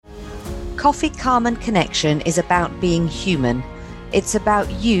Coffee, Calm and Connection is about being human. It's about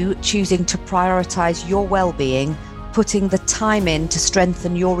you choosing to prioritise your well-being, putting the time in to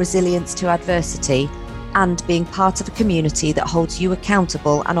strengthen your resilience to adversity, and being part of a community that holds you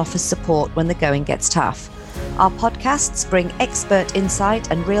accountable and offers support when the going gets tough. Our podcasts bring expert insight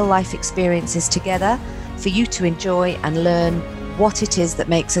and real-life experiences together for you to enjoy and learn what it is that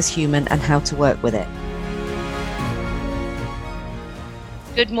makes us human and how to work with it.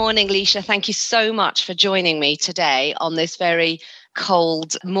 Good morning, Leisha. Thank you so much for joining me today on this very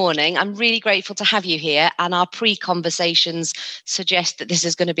cold morning. I'm really grateful to have you here, and our pre-conversations suggest that this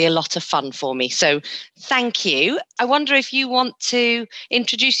is going to be a lot of fun for me. So thank you. I wonder if you want to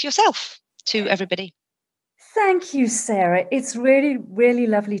introduce yourself to everybody. Thank you, Sarah. It's really, really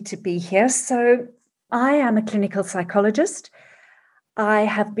lovely to be here. So I am a clinical psychologist. I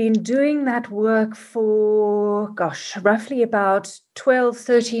have been doing that work for, roughly about 12,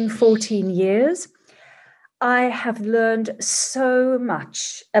 13, 14 years. I have learned so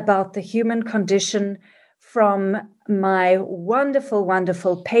much about the human condition from my wonderful,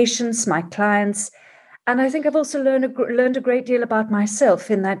 wonderful patients, my clients. And I think I've also learned a great deal about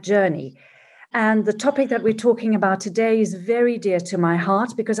myself in that journey. And the topic that we're talking about today is very dear to my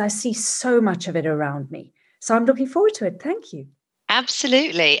heart because I see so much of it around me. So I'm looking forward to it. Thank you.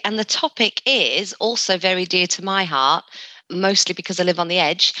 Absolutely. And the topic is also very dear to my heart, mostly because I live on the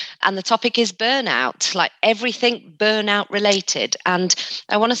edge. And the topic is burnout, like everything burnout related. And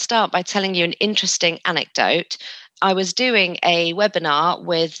I want to start by telling you an interesting anecdote. I was doing a webinar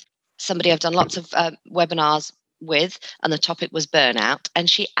with somebody I've done lots of webinars with, and the topic was burnout. And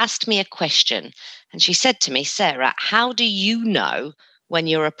she asked me a question. And she said to me, Sarah, how do you know when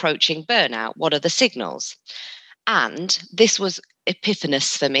you're approaching burnout? What are the signals? And this was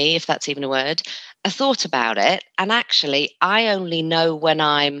epiphanous for me, if that's even a word. I thought about it, and actually, I only know when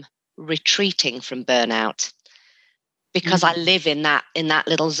I'm retreating from burnout because I live in that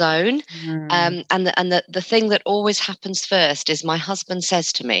little zone. And the thing that always happens first is my husband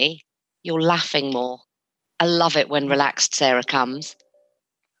says to me, "You're laughing more." I love it when relaxed Sarah comes.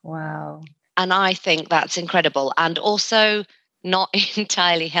 Wow. And I think that's incredible, and also not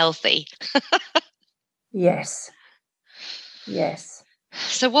entirely healthy. Yes.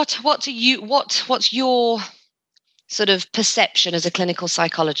 So what's your sort of perception as a clinical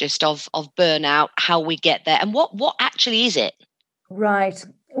psychologist of burnout, how we get there, and what actually is it? Right.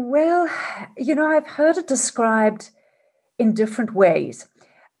 Well, I've heard it described in different ways.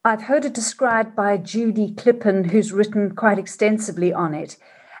 I've heard it described by Judy Klippen, who's written quite extensively on it.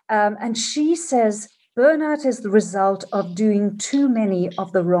 And she says burnout is the result of doing too many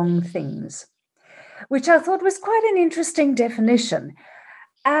of the wrong things, which I thought was quite an interesting definition.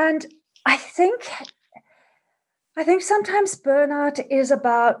 And I think sometimes burnout is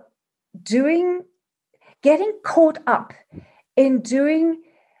about getting caught up in doing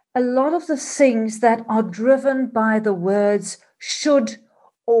a lot of the things that are driven by the words should,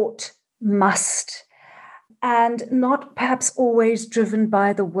 ought, must, and not perhaps always driven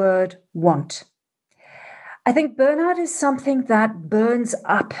by the word want. I think burnout is something that burns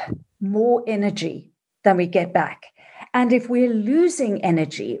up more energy than we get back. And if we're losing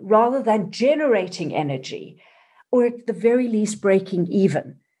energy rather than generating energy, or at the very least breaking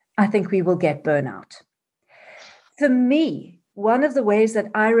even, I think we will get burnout. For me, one of the ways that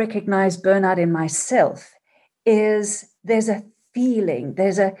I recognize burnout in myself is there's a feeling,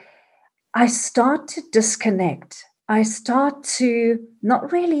 I start to disconnect. I start to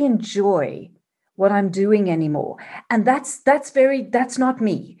not really enjoy what I'm doing anymore. And that's not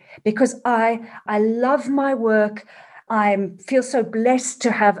me, because I love my work. I feel so blessed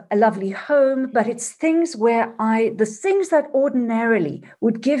to have a lovely home, but it's things where the things that ordinarily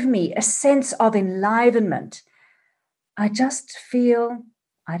would give me a sense of enlivenment, I just feel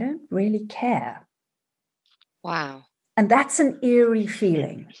I don't really care. Wow. And that's an eerie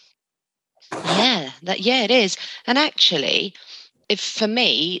feeling. Yeah, it is. And actually, if for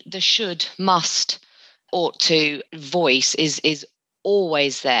me, the should, must, ought to voice is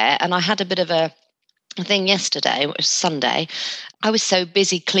always there. And I had a bit of a thing yesterday, it was Sunday. I was so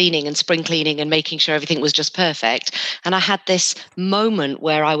busy cleaning and spring cleaning and making sure everything was just perfect. And I had this moment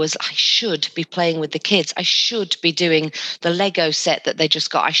where I should be playing with the kids. I should be doing the Lego set that they just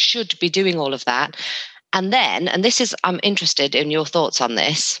got. I should be doing all of that. And then, I'm interested in your thoughts on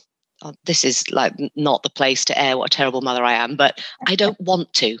this. This is like not the place to air what a terrible mother I am, but I don't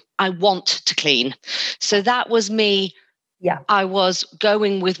want to. I want to clean. So that was me. Yeah. I was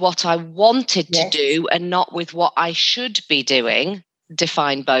going with what I wanted to do and not with what I should be doing.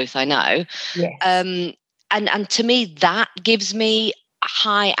 Define both, I know. Yes. And to me, that gives me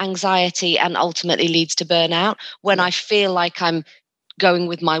high anxiety and ultimately leads to burnout when I feel like I'm going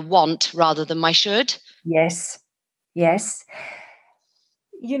with my want rather than my should. Yes. Yes.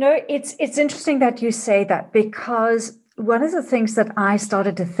 It's interesting that you say that, because one of the things that I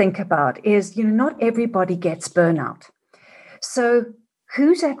started to think about is, not everybody gets burnout. So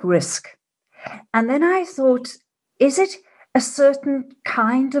who's at risk? And then I thought, is it a certain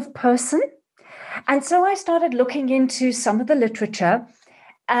kind of person? And so I started looking into some of the literature,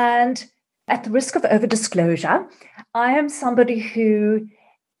 and at the risk of over-disclosure, I am somebody who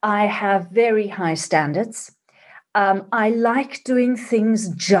I have very high standards. I like doing things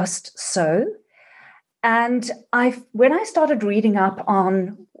just so. And when I started reading up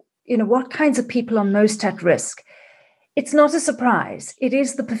on, what kinds of people are most at risk, it's not a surprise. It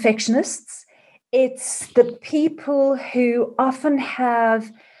is the perfectionists. It's the people who often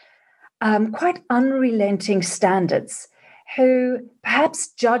have quite unrelenting standards, who perhaps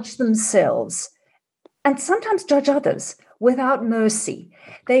judge themselves and sometimes judge others without mercy.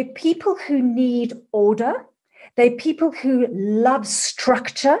 They're people who need order. They're people who love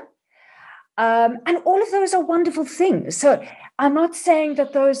structure. And all of those are wonderful things. So I'm not saying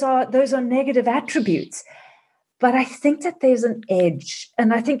that those are negative attributes, but I think that there's an edge.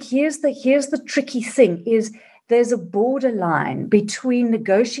 And I think here's the tricky thing is there's a borderline between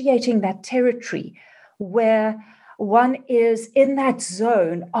negotiating that territory where one is in that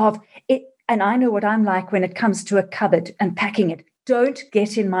zone of it. And I know what I'm like when it comes to a cupboard and packing it. Don't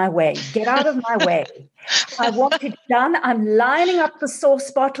get in my way. Get out of my way. I want it done. I'm lining up the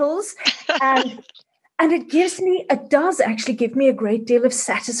sauce bottles, and it does actually give me a great deal of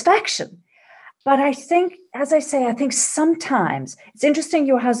satisfaction. But I think, as I say, I think sometimes it's interesting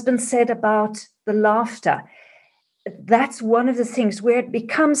your husband said about the laughter. That's one of the things where it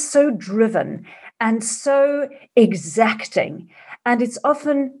becomes so driven and so exacting. And it's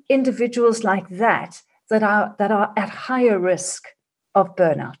often individuals like that are at higher risk of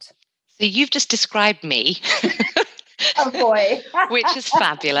burnout. So you've just described me. Oh boy. Which is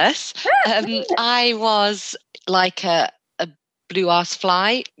fabulous. I was like a blue-ass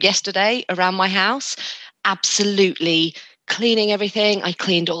fly yesterday around my house, absolutely cleaning everything. I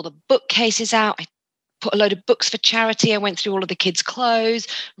cleaned all the bookcases out. I put a load of books for charity. I went through all of the kids' clothes,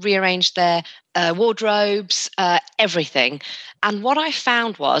 rearranged their wardrobes, everything. And what I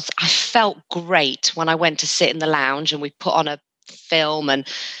found was I felt great when I went to sit in the lounge and we put on a film and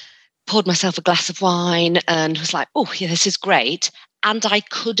poured myself a glass of wine and was like, oh, yeah, this is great. And I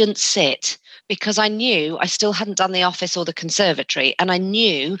couldn't sit because I knew I still hadn't done the office or the conservatory. And I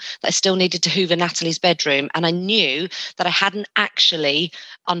knew that I still needed to hoover Natalie's bedroom. And I knew that I hadn't actually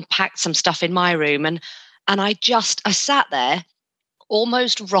unpacked some stuff in my room. And I sat there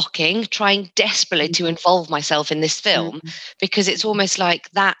almost rocking, trying desperately to involve myself in this film, because it's almost like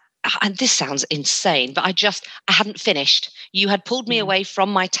that. And this sounds insane, but I hadn't finished. You had pulled me away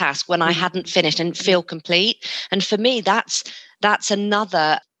from my task when I hadn't finished and feel complete. And for me, that's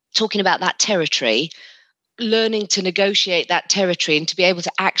another, talking about that territory, learning to negotiate that territory and to be able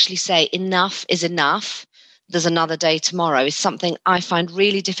to actually say enough is enough. There's another day tomorrow is something I find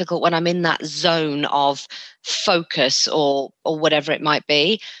really difficult when I'm in that zone of focus or whatever it might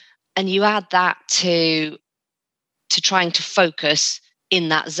be. And you add that to trying to focus in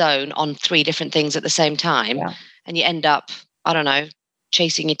that zone on 3 different things at the same time. Yeah. And you end up, I don't know,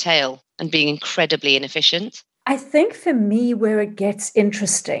 chasing your tail and being incredibly inefficient. I think for me, where it gets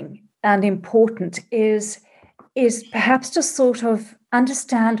interesting and important is perhaps to sort of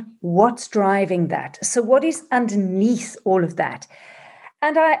understand what's driving that. So what is underneath all of that?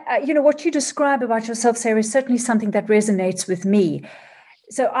 And what you describe about yourself, Sarah, is certainly something that resonates with me.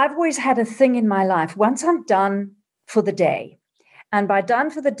 So I've always had a thing in my life. Once I'm done for the day, and by done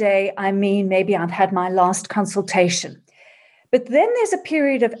for the day, I mean maybe I've had my last consultation. But then there's a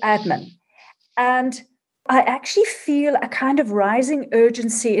period of admin. And I actually feel a kind of rising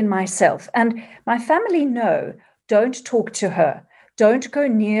urgency in myself. And my family know, don't talk to her. Don't go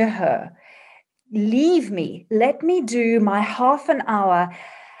near her. Leave me. Let me do my half an hour.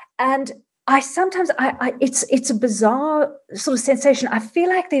 And it's a bizarre sort of sensation. I feel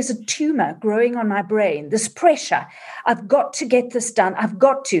like there's a tumor growing on my brain, this pressure. I've got to get this done.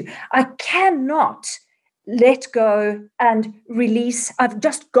 I cannot let go and release. I've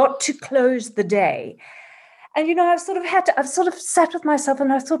just got to close the day. And, I've sort of sat with myself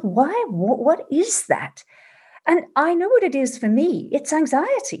and I thought, why? What is that? And I know what it is for me. It's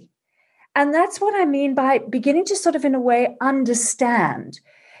anxiety. And that's what I mean by beginning to sort of, in a way, understand.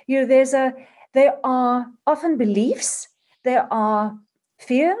 There are often beliefs, there are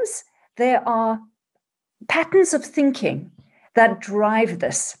fears, there are patterns of thinking that drive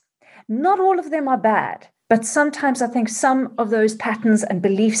this. Not all of them are bad, but sometimes I think some of those patterns and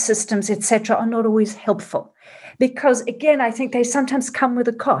belief systems, etc., are not always helpful. Because again, I think they sometimes come with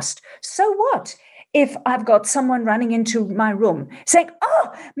a cost. So what if I've got someone running into my room saying,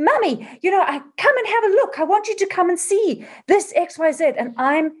 "Oh, Mummy, I come and have a look. I want you to come and see this XYZ." And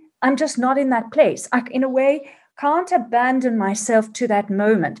I'm just not in that place. I, in a way, can't abandon myself to that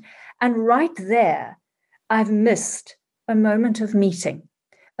moment. And right there, I've missed a moment of meeting,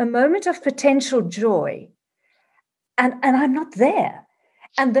 a moment of potential joy. And I'm not there.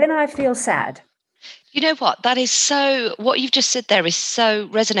 And then I feel sad. You know what? What you've just said there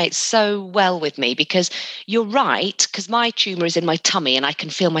resonates so well with me, because you're right, because my tumor is in my tummy and I can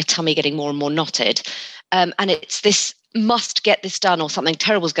feel my tummy getting more and more knotted. And it's this must get this done or something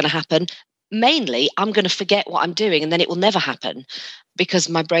terrible is going to happen. Mainly, I'm going to forget what I'm doing and then it will never happen because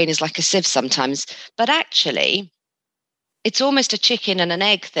my brain is like a sieve sometimes. But actually, it's almost a chicken and an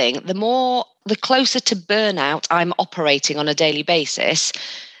egg thing. The closer to burnout I'm operating on a daily basis,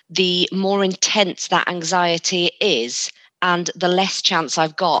 the more intense that anxiety is, and the less chance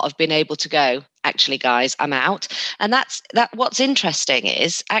I've got of being able to go, actually, guys, I'm out. And what's interesting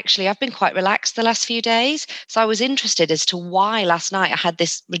is actually I've been quite relaxed the last few days. So I was interested as to why last night I had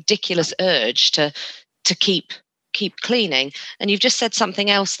this ridiculous urge to keep cleaning. And you've just said something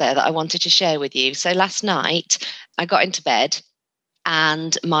else there that I wanted to share with you. So last night I got into bed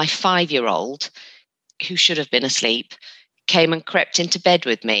and my 5-year-old, who should have been asleep, came and crept into bed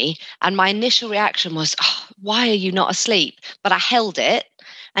with me. And my initial reaction was, "Oh, why are you not asleep?" But I held it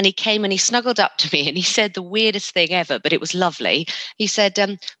and he came and he snuggled up to me and he said the weirdest thing ever, but it was lovely. He said,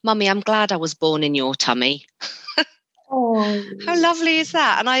 "Mummy, I'm glad I was born in your tummy." Oh, How lovely is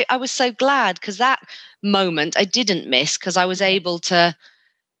that? And I was so glad, because that moment I didn't miss, because I was able to,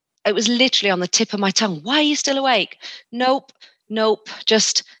 it was literally on the tip of my tongue. "Why are you still awake?" Nope,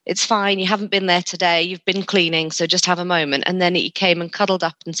 just, it's fine. You haven't been there today. You've been cleaning, so just have a moment. And then he came and cuddled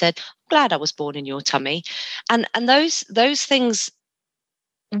up and said, "I'm glad I was born in your tummy." And those things,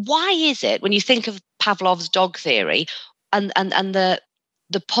 why is it when you think of Pavlov's dog theory and the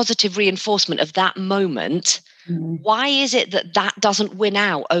positive reinforcement of that moment, why is it that doesn't win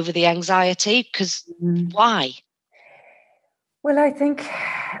out over the anxiety? Because why? Well, I think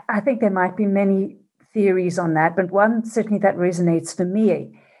there might be many theories on that, but one certainly that resonates for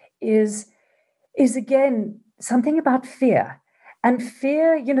me is again something about fear. And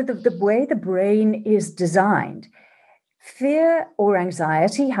fear, the way the brain is designed, fear or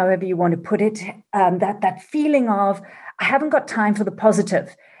anxiety, however you want to put it, that feeling of, I haven't got time for the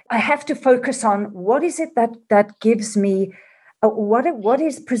positive. I have to focus on what is it that gives me, what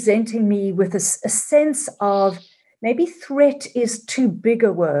is presenting me with a sense of, maybe threat is too big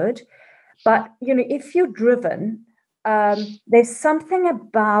a word, but if you're driven, there's something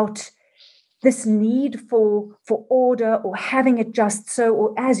about this need for order, or having it just so,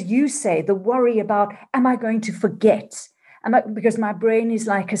 or as you say, the worry about, am I going to forget? Because my brain is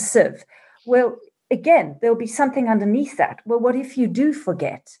like a sieve. Well, again, there'll be something underneath that. Well, what if you do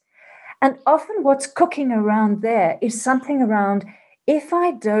forget? And often what's cooking around there is something around, if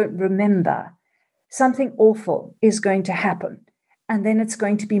I don't remember, something awful is going to happen, and then it's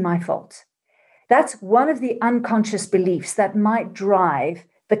going to be my fault. That's one of the unconscious beliefs that might drive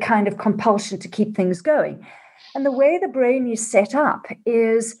the kind of compulsion to keep things going. And the way the brain is set up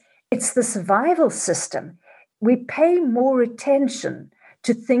is, it's the survival system. We pay more attention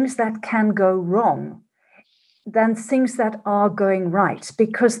to things that can go wrong than things that are going right,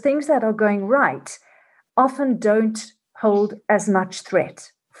 because things that are going right often don't hold as much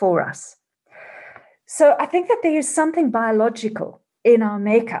threat for us. So I think that there is something biological in our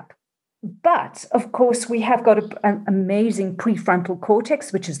makeup. But, of course, we have got an amazing prefrontal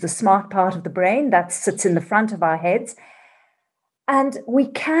cortex, which is the smart part of the brain that sits in the front of our heads. And we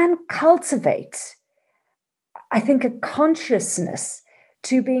can cultivate, I think, a consciousness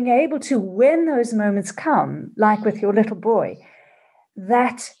to being able to, when those moments come, like with your little boy,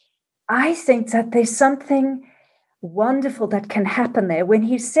 that I think that there's something wonderful that can happen there. When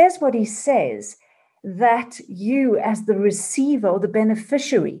he says what he says, that you, as the receiver or the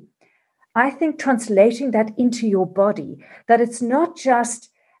beneficiary, I think translating that into your body, that it's not just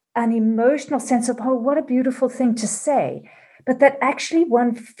an emotional sense of, oh, what a beautiful thing to say, but that actually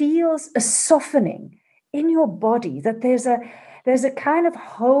one feels a softening in your body, that there's a kind of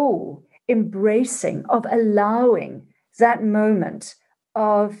whole embracing of allowing that moment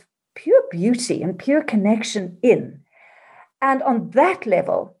of pure beauty and pure connection in. And on that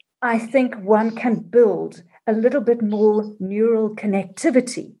level, I think one can build a little bit more neural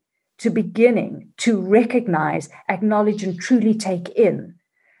connectivity to beginning to recognize, acknowledge, and truly take in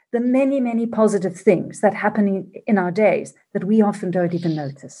the many, many positive things that happen in our days that we often don't even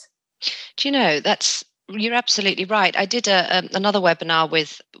notice. Do you know, you're absolutely right. I did another webinar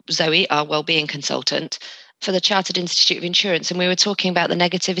with Zoe, our wellbeing consultant, for the Chartered Institute of Insurance, and we were talking about the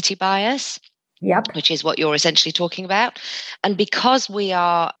negativity bias, which is what you're essentially talking about. And because we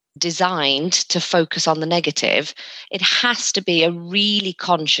are designed to focus on the negative, it has to be a really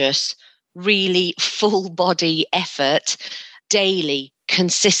conscious, really full body effort, daily,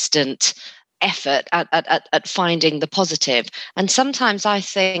 consistent effort at finding the positive. And sometimes I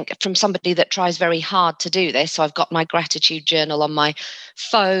think, from somebody that tries very hard to do this, so I've got my gratitude journal on my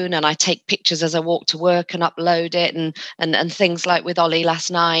phone and I take pictures as I walk to work and upload it, and things like with Ollie last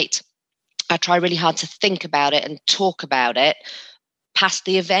night, I try really hard to think about it and talk about it past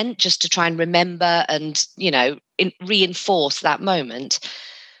the event, just to try and remember and, reinforce that moment.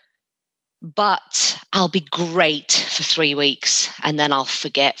 But I'll be great for 3 weeks and then I'll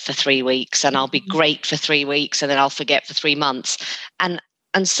forget for 3 weeks, and I'll be great for 3 weeks and then I'll forget for 3 months. And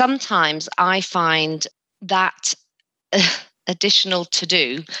sometimes I find that additional to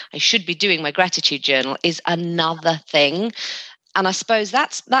do, I should be doing my gratitude journal, is another thing. And I suppose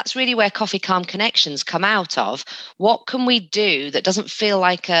that's really where Coffee Calm Connections come out of. What can we do that doesn't feel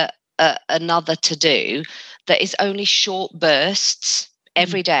like another to do, that is only short bursts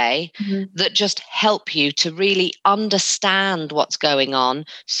every day, that just help you to really understand what's going on,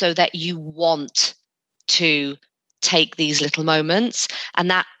 so that you want to take these little moments. And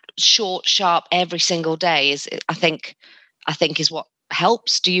that short, sharp, every single day is, I think is what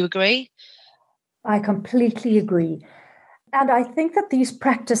helps. Do you agree? I completely agree. And I think that these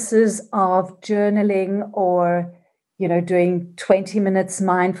practices of journaling or, doing 20 minutes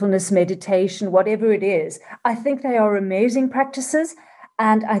mindfulness meditation, whatever it is, I think they are amazing practices.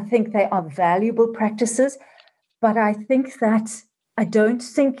 And I think they are valuable practices. But I don't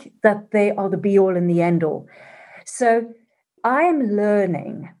think that they are the be all and the end all. So I'm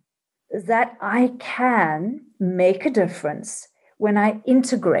learning that I can make a difference when I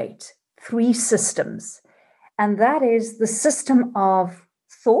integrate 3 systems. And that is the system of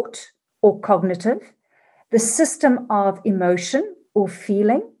thought or cognitive, the system of emotion or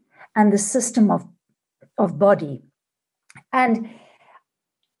feeling, and the system of body. And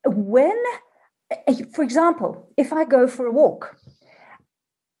when, for example, if I go for a walk,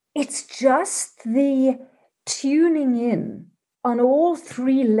 it's just the tuning in on all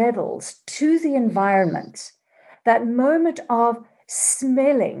 3 levels to the environment, that moment of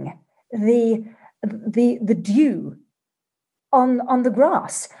smelling the dew on the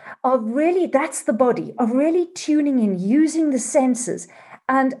grass, of really, that's the body, of really tuning in, using the senses.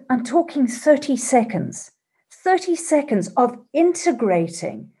 And I'm talking 30 seconds of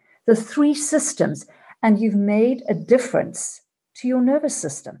integrating the 3 systems, and you've made a difference to your nervous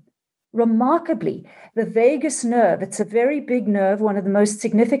system. Remarkably, the vagus nerve, it's a very big nerve, one of the most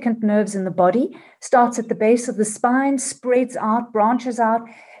significant nerves in the body, starts at the base of the spine, spreads out, branches out,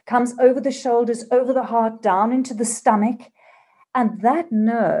 comes over the shoulders, over the heart, down into the stomach. And that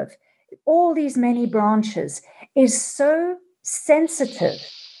nerve, all these many branches, is so sensitive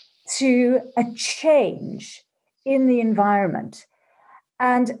to a change in the environment.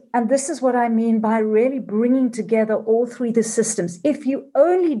 And this is what I mean by really bringing together all 3 the systems. If you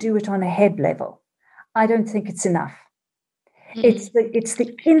only do it on a head level, I don't think it's enough. It's the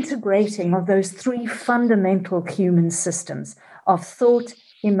integrating of those 3 fundamental human systems of thought,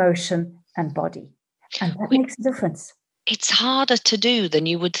 emotion, and body. And that makes a difference. It's harder to do than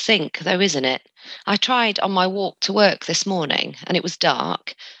you would think, though, isn't it? I tried on my walk to work this morning, and it was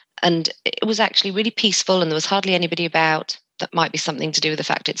dark, and it was actually really peaceful, and there was hardly anybody about. That might be something to do with the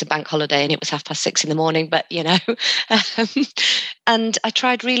fact it's a bank holiday and it was 6:30 in, but and I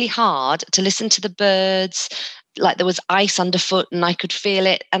tried really hard to listen to the birds, like there was ice underfoot and I could feel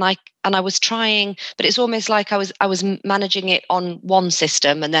it, and I was trying, but it's almost like I was managing it on one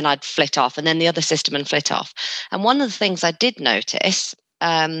system, and then I'd flit off, and then the other system and flit off. And one of the things I did notice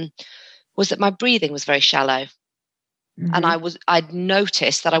was that my breathing was very shallow. And I'd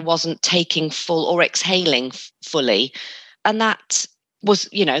noticed that I wasn't taking full or exhaling fully. And that was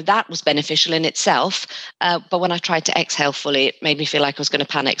beneficial in itself. But when I tried to exhale fully, it made me feel like I was going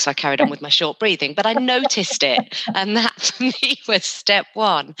to panic. So I carried on with my short breathing. But I noticed it. And that for me was step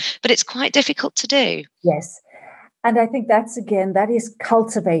 1. But it's quite difficult to do. Yes. And I think that is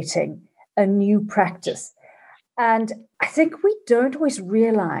cultivating a new practice. And I think we don't always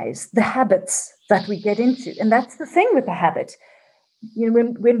realize the habits that we get into. And that's the thing with the habit.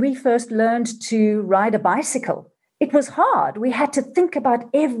 When we first learned to ride a bicycle, it was hard. We had to think about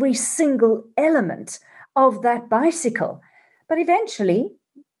every single element of that bicycle. But eventually,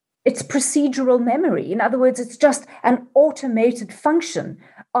 it's procedural memory. In other words, it's just an automated function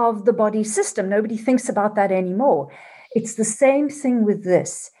of the body system. Nobody thinks about that anymore. It's the same thing with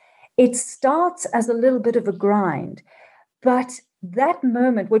this. It starts as a little bit of a grind, but that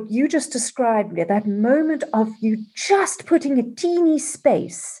moment, what you just described, that moment of you just putting a teeny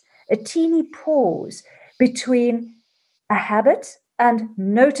space, a teeny pause between a habit and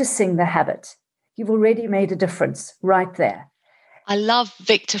noticing the habit, you've already made a difference right there. I love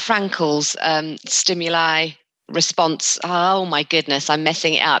Viktor Frankl's stimuli response. Oh my goodness, I'm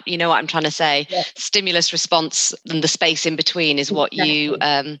messing it up. You know what I'm trying to say? Yes. Stimulus response and the space in between is what you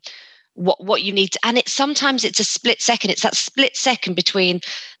what you need to, and sometimes it's a split second. It's that split second between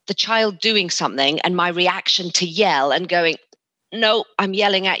the child doing something and my reaction to yell and going, no, I'm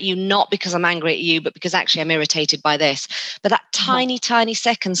yelling at you not because I'm angry at you, but because actually I'm irritated by this. But that tiny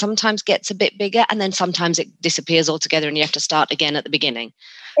second sometimes gets a bit bigger, and then sometimes it disappears altogether and you have to start again at the beginning.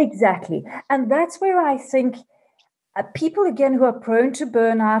 Exactly. And that's where I think people, again, who are prone to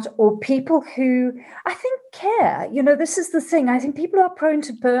burnout, or people who I think care, this is the thing. I think people who are prone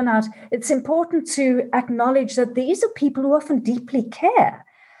to burnout, it's important to acknowledge that these are people who often deeply care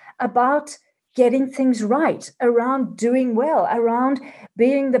about getting things right, around doing well, around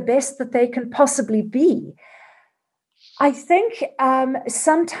being the best that they can possibly be. I think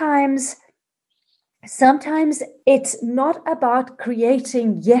sometimes it's not about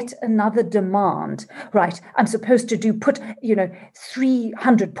creating yet another demand, right? I'm supposed to put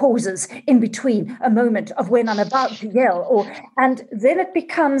 300 pauses in between a moment of when I'm about to yell, and then it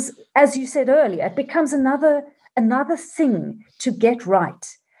becomes, as you said earlier, it becomes another thing to get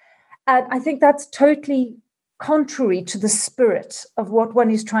right. And I think that's totally contrary to the spirit of what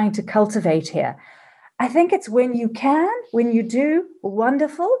one is trying to cultivate here. I think it's when you can, when you do,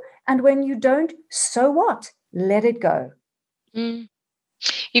 wonderful. And when you don't, so what? Let it go. You've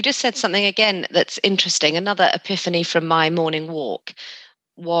just said something again that's interesting. Another epiphany from my morning walk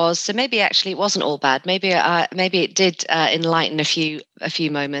was, so maybe actually it wasn't all bad. Maybe it did enlighten a few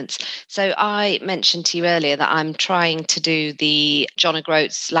moments. So I mentioned to you earlier that I'm trying to do the John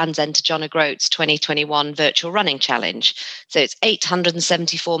O'Groats, Land's End to John O'Groats 2021 virtual running challenge. So it's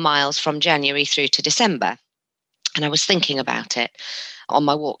 874 miles from January through to December. And I was thinking about it on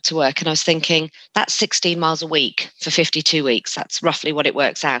my walk to work, and I was thinking, that's 16 miles a week for 52 weeks. That's roughly what it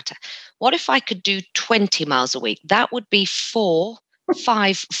works out. What if I could do 20 miles a week? That would be 5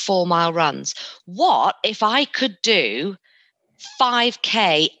 4-mile runs. What if I could do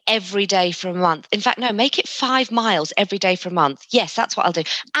 5K every day for a month? In fact, no, make it 5 miles every day for a month. Yes, that's what I'll do.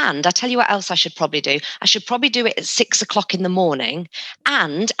 And I tell you what else I should probably do. I should probably do it at 6 o'clock in the morning.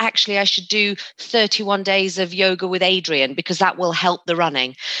 And actually, I should do 31 days of yoga with Adriene, because that will help the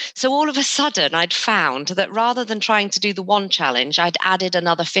running. So all of a sudden, I'd found that rather than trying to do the one challenge, I'd added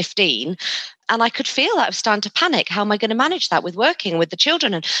another 15. And I could feel that I was starting to panic. How am I going to manage that with working with the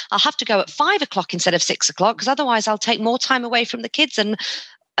children? And I'll have to go at 5 o'clock instead of 6 o'clock, because otherwise I'll take more time away from the kids. And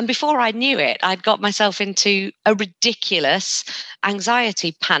before I knew it, I'd got myself into a ridiculous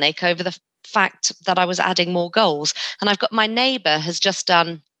anxiety panic over the fact that I was adding more goals. And I've got, my neighbour has just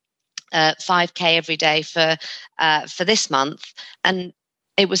done 5K every day for this month. And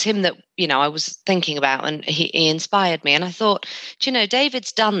it was him that, I was thinking about, and he inspired me. And I thought,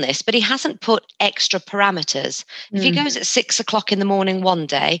 David's done this, but he hasn't put extra parameters. If he goes at 6 o'clock in the morning one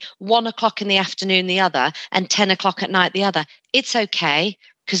day, 1 o'clock in the afternoon the other, and 10 o'clock at night the other, it's okay,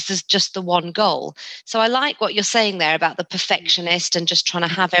 because there's just the one goal. So I like what you're saying there about the perfectionist and just trying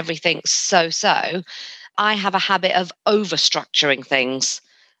to have everything so. I have a habit of over-structuring things,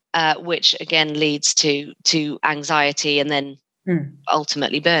 which again leads to anxiety and then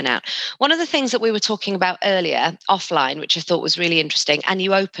ultimately burnout. One of the things that we were talking about earlier offline, which I thought was really interesting, and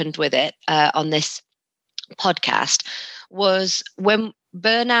you opened with it on this podcast, was when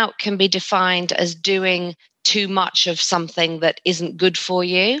burnout can be defined as doing too much of something that isn't good for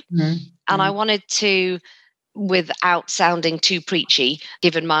you. And I wanted to, without sounding too preachy,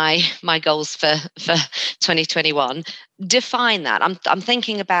 given my goals for 2021, define that. I'm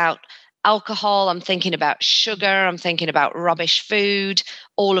thinking about alcohol, I'm thinking about sugar, I'm thinking about rubbish food,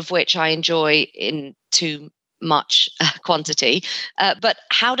 all of which I enjoy in too much quantity. But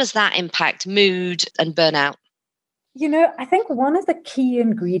how does that impact mood and burnout? I think one of the key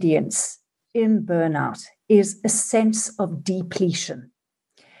ingredients in burnout is a sense of depletion.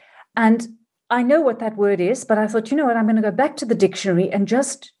 And I know what that word is, but I thought, I'm going to go back to the dictionary and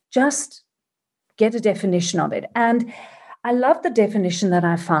just get a definition of it. And I love the definition that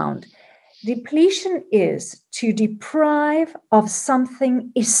I found. Depletion is to deprive of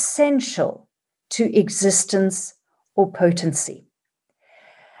something essential to existence or potency.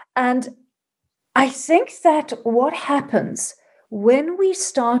 And I think that what happens when we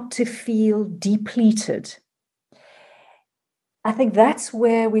start to feel depleted, I think that's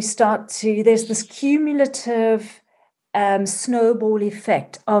where we start to, there's this cumulative snowball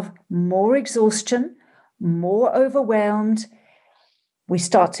effect of more exhaustion, more overwhelmed. We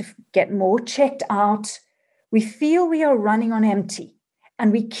start to get more checked out. We feel we are running on empty,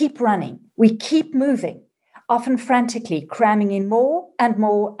 and we keep running. We keep moving, often frantically cramming in more and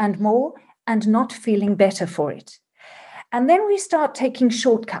more and more, and not feeling better for it. And then we start taking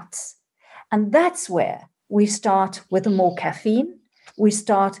shortcuts. And that's where we start with more caffeine. We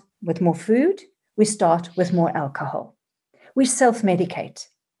start with more food. We start with more alcohol. We self-medicate.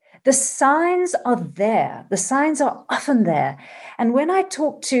 The signs are there. The signs are often there. And when I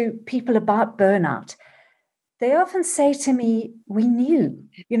talk to people about burnout, they often say to me, we knew,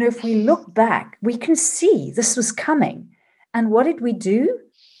 if we look back, we can see this was coming. And what did we do?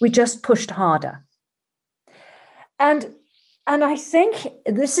 We just pushed harder. And I think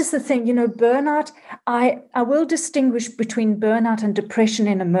this is the thing, burnout, I will distinguish between burnout and depression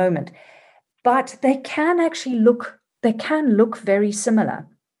in a moment, but they can look very similar.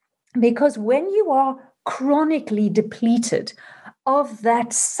 Because when you are chronically depleted of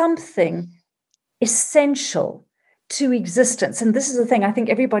that something essential to existence, and this is the thing, I think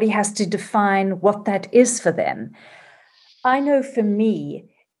everybody has to define what that is for them. I know for me,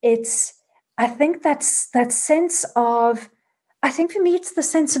 I think for me, it's the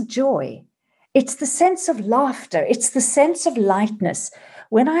sense of joy. It's the sense of laughter. It's the sense of lightness.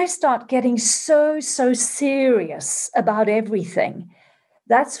 When I start getting so serious about everything,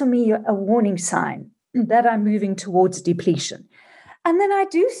 that's for me a warning sign that I'm moving towards depletion. And then I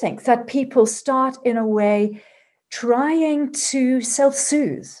do think that people start in a way trying to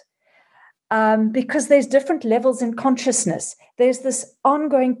self-soothe because there's different levels in consciousness. There's this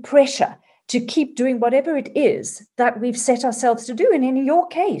ongoing pressure to keep doing whatever it is that we've set ourselves to do. And in your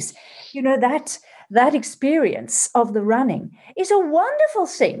case, that experience of the running is a wonderful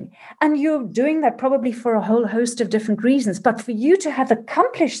thing. And you're doing that probably for a whole host of different reasons. But for you to have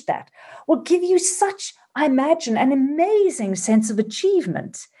accomplished that will give you such, I imagine, an amazing sense of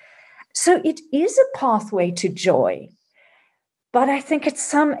achievement. So it is a pathway to joy. But I think it's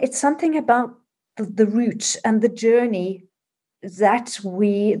something about the route and the journey that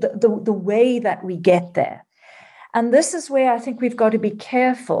the way that we get there. And this is where I think we've got to be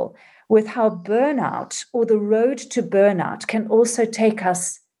careful with how burnout or the road to burnout can also take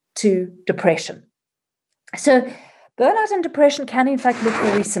us to depression. So burnout and depression can in fact look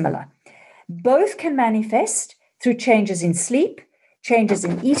very similar. Both can manifest through changes in sleep, changes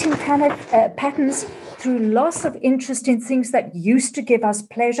in eating patterns, through loss of interest in things that used to give us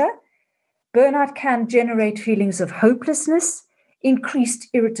pleasure. Burnout can generate feelings of hopelessness, increased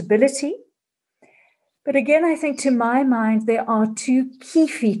irritability. But again, I think to my mind, there are two key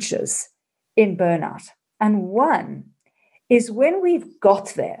features in burnout. And one is when we've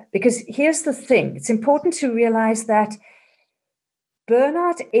got there, because here's the thing, it's important to realize that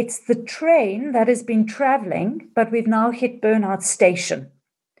burnout, it's the train that has been traveling, but we've now hit burnout station.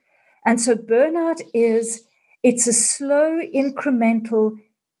 And so burnout it's a slow incremental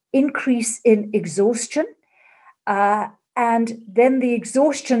increase in exhaustion, and then the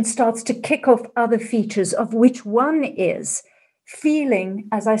exhaustion starts to kick off other features, of which one is feeling,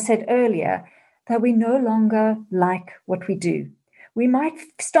 as I said earlier, that we no longer like what we do. We might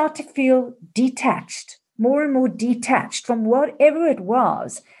start to feel detached, more and more detached from whatever it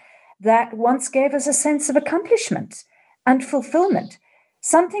was that once gave us a sense of accomplishment and fulfillment,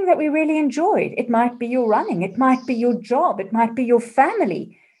 something that we really enjoyed. It might be your running, it might be your job, it might be your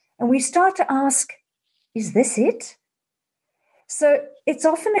family. And we start to ask, is this it? So it's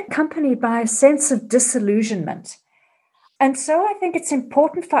often accompanied by a sense of disillusionment. And so I think it's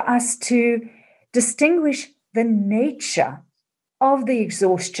important for us to distinguish the nature of the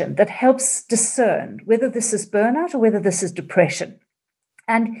exhaustion that helps discern whether this is burnout or whether this is depression.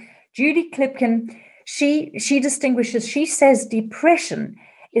 And Judy Klipkin, she distinguishes, she says depression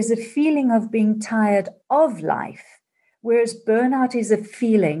is a feeling of being tired of life, whereas burnout is a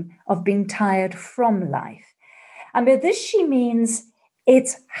feeling of being tired from life. And by this, she means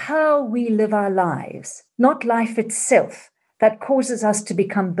it's how we live our lives, not life itself, that causes us to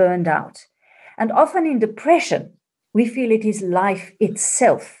become burned out. And often in depression, we feel it is life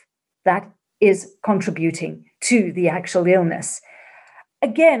itself that is contributing to the actual illness.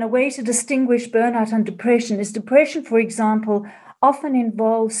 Again, a way to distinguish burnout and depression is depression, for example, often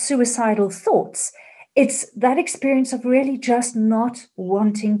involves suicidal thoughts. It's that experience of really just not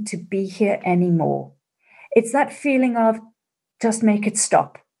wanting to be here anymore. It's that feeling of just make it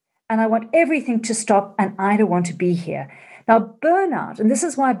stop. And I want everything to stop, and I don't want to be here. Now, burnout, and this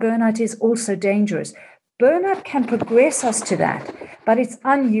is why burnout is also dangerous. Burnout can progress us to that, but it's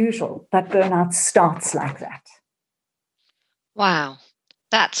unusual that burnout starts like that. Wow,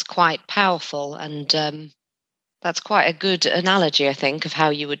 that's quite powerful, and that's quite a good analogy, I think, of how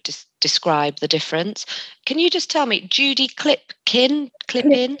you would describe the difference. Can you just tell me, Judy Klipkin?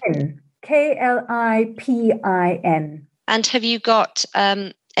 Klipin. And have you got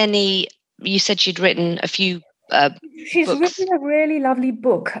any? You said she'd written a few. She's books. written a really lovely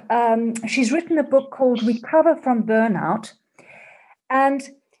book. She's written a book called Recover from Burnout. And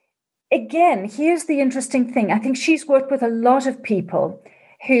again, here's the interesting thing. I think she's worked with a lot of people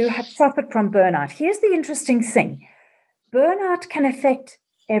who have suffered from burnout. Here's the interesting thing. Burnout can affect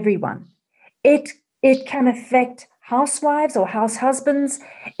everyone. It can affect housewives or house husbands.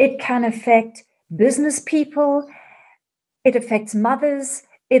 It can affect business people. It affects mothers.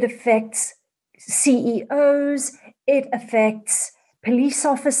 It affects CEOs. It affects police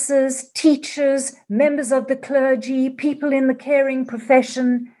officers, teachers, members of the clergy, people in the caring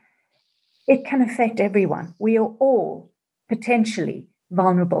profession. It can affect everyone. We are all potentially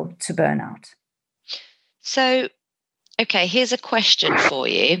vulnerable to burnout. So, okay, here's a question for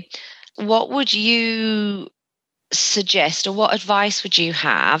you. What would you suggest, or what advice would you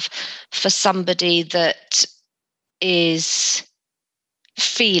have for somebody that is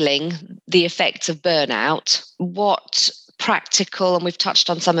feeling the effects of burnout? What practical, and we've touched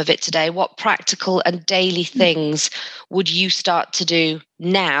on some of it today, what practical and daily things would you start to do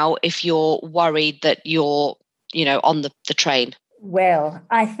now if you're worried that you're, on the train? Well,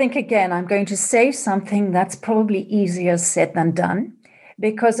 I think, again, I'm going to say something that's probably easier said than done,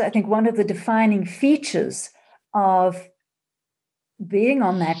 because I think one of the defining features of being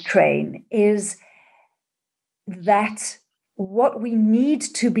on that train is that what we need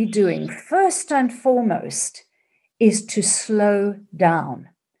to be doing first and foremost is to slow down.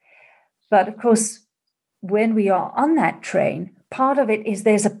 But of course, when we are on that train, part of it is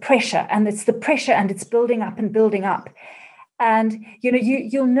there's a pressure, and it's the pressure, and it's building up and building up. And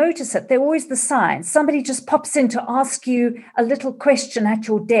you'll notice it. They're always the signs. Somebody just pops in to ask you a little question at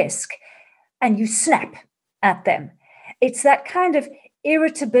your desk, and you snap at them. It's that kind of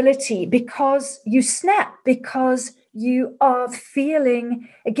irritability because you snap, because you are feeling,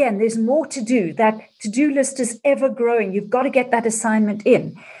 again, there's more to do. That to-do list is ever growing. You've got to get that assignment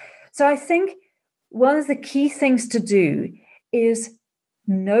in. So I think one of the key things to do is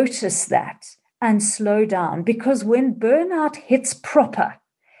notice that and slow down, because when burnout hits proper,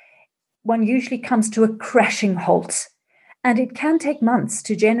 one usually comes to a crashing halt, and it can take months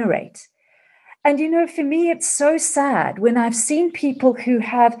to generate. And, for me, it's so sad when I've seen people who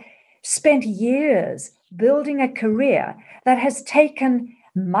have spent years building a career that has taken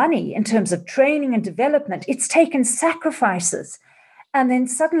money in terms of training and development. It's taken sacrifices. And then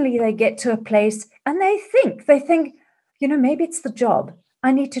suddenly they get to a place and they think, maybe it's the job.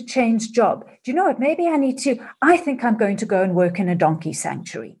 I need to change job. Do you know what? Maybe I think I'm going to go and work in a donkey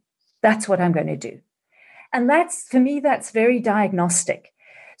sanctuary. That's what I'm going to do. And for me, that's very diagnostic.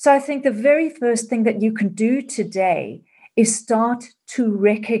 So I think the very first thing that you can do today is start to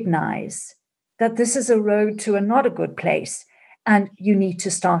recognize that this is a road to not a good place, and you need to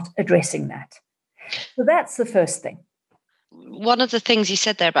start addressing that. So that's the first thing. One of the things you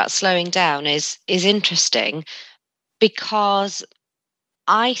said there about slowing down is interesting, because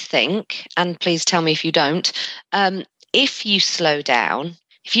I think, and please tell me if you don't, if you slow down,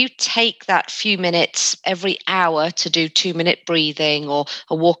 if you take that few minutes every hour to do 2-minute breathing or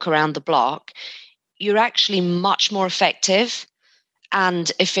a walk around the block, you're actually much more effective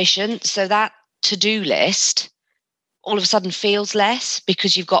and efficient. So that to-do list all of a sudden feels less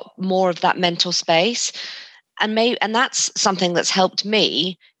because you've got more of that mental space. And that's something that's helped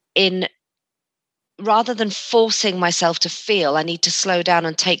me in, rather than forcing myself to feel I need to slow down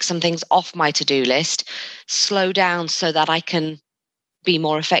and take some things off my to-do list, slow down so that I can be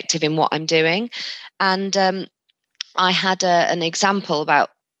more effective in what I'm doing. And I had an example about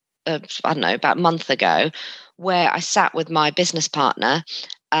a month ago, where I sat with my business partner,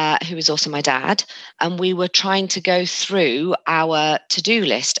 who is also my dad, and we were trying to go through our to-do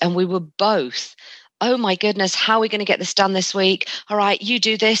list, and we were both, oh my goodness, how are we going to get this done this week? All right, you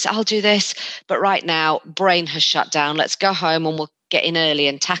do this, I'll do this. But right now, brain has shut down. Let's go home and we'll get in early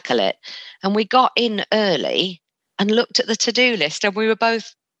and tackle it. And we got in early and looked at the to-do list, and we were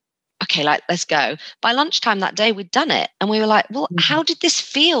both okay, like, let's go. By lunchtime that day, we'd done it. And we were like, well, how did this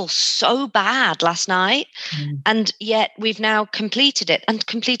feel so bad last night? And yet we've now completed it and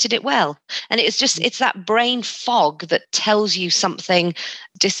completed it well. And it's that brain fog that tells you something,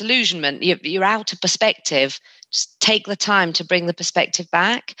 disillusionment, you're out of perspective. Just take the time to bring the perspective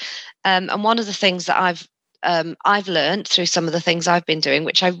back. And one of the things that I've learned through some of the things I've been doing,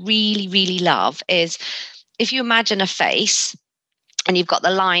 which I really, really love, is if you imagine a face and you've got the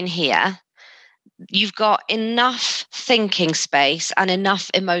line here, you've got enough thinking space and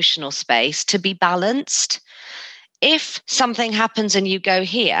enough emotional space to be balanced. If something happens and you go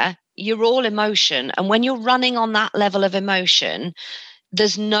here, you're all emotion. And when you're running on that level of emotion,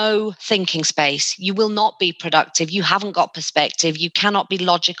 there's no thinking space. You will not be productive. You haven't got perspective. You cannot be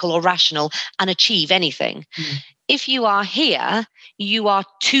logical or rational and achieve anything. If you are here, you are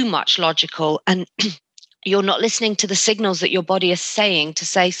too much logical and you're not listening to the signals that your body is saying to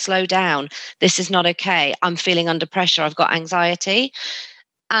say, slow down. This is not okay. I'm feeling under pressure. I've got anxiety.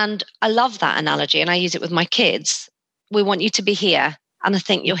 And I love that analogy. And I use it with my kids. We want you to be here. And I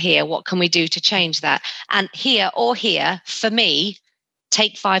think you're here. What can we do to change that? And here or here, for me,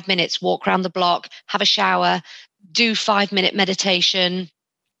 take 5 minutes, walk around the block, have a shower, do 5-minute meditation,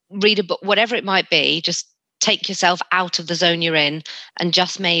 read a book, whatever it might be. Just take yourself out of the zone you're in, and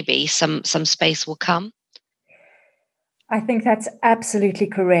just maybe some space will come. I think that's absolutely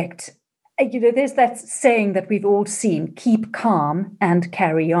correct. There's that saying that we've all seen, keep calm and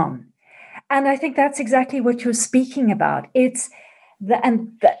carry on. And I think that's exactly what you're speaking about. It's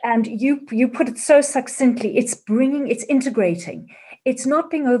and you put it so succinctly. It's integrating. It's not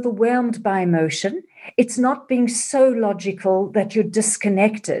being overwhelmed by emotion. It's not being so logical that you're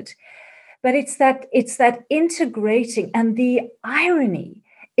disconnected. But it's that integrating. And the irony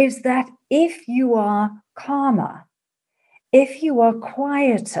is that if you are calmer, if you are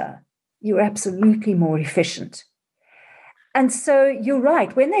quieter, you're absolutely more efficient. And so you're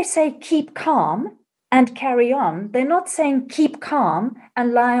right. When they say keep calm and carry on, they're not saying keep calm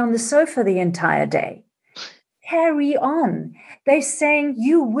and lie on the sofa the entire day. Carry on. They're saying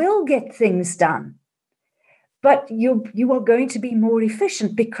you will get things done, but you are going to be more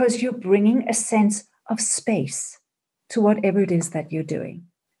efficient because you're bringing a sense of space to whatever it is that you're doing.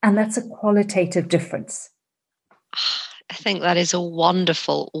 And that's a qualitative difference. I think that is a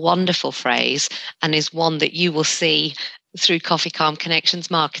wonderful, wonderful phrase, and is one that you will see through Coffee Calm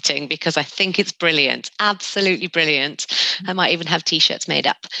Connections marketing, because I think it's brilliant, absolutely brilliant. I might even have t-shirts made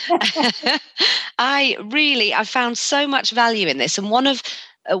up. I found so much value in this, and one of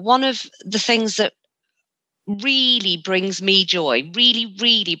the things that really brings me joy,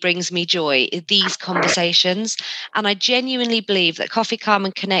 really brings me joy, is these conversations. And I genuinely believe that Coffee Calm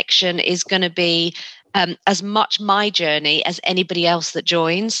and Connection is going to be as much my journey as anybody else that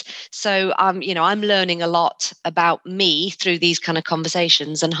joins. So I'm learning a lot about me through these kind of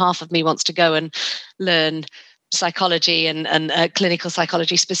conversations, and half of me wants to go and learn psychology and clinical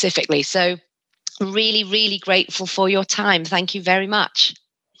psychology specifically. So really, really grateful for your time. Thank you very much.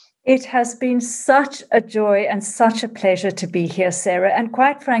 It has been such a joy and such a pleasure to be here, Sarah. And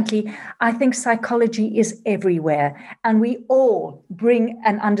quite frankly, I think psychology is everywhere. And we all bring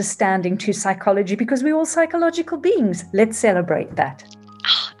an understanding to psychology because we're all psychological beings. Let's celebrate that.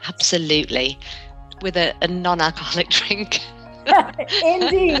 Oh, absolutely. With a non-alcoholic drink.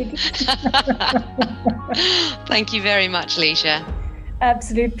 Indeed. Thank you very much, Leisha.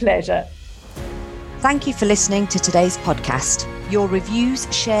 Absolute pleasure. Thank you for listening to today's podcast. Your reviews,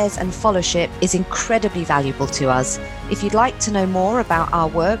 shares and followership is incredibly valuable to us. If you'd like to know more about our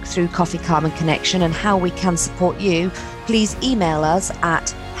work through Coffee Calm and Connection and how we can support you, please email us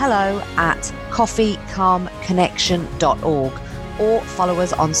at hello@coffeecalmconnection.org or follow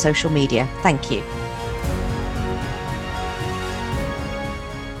us on social media. Thank you.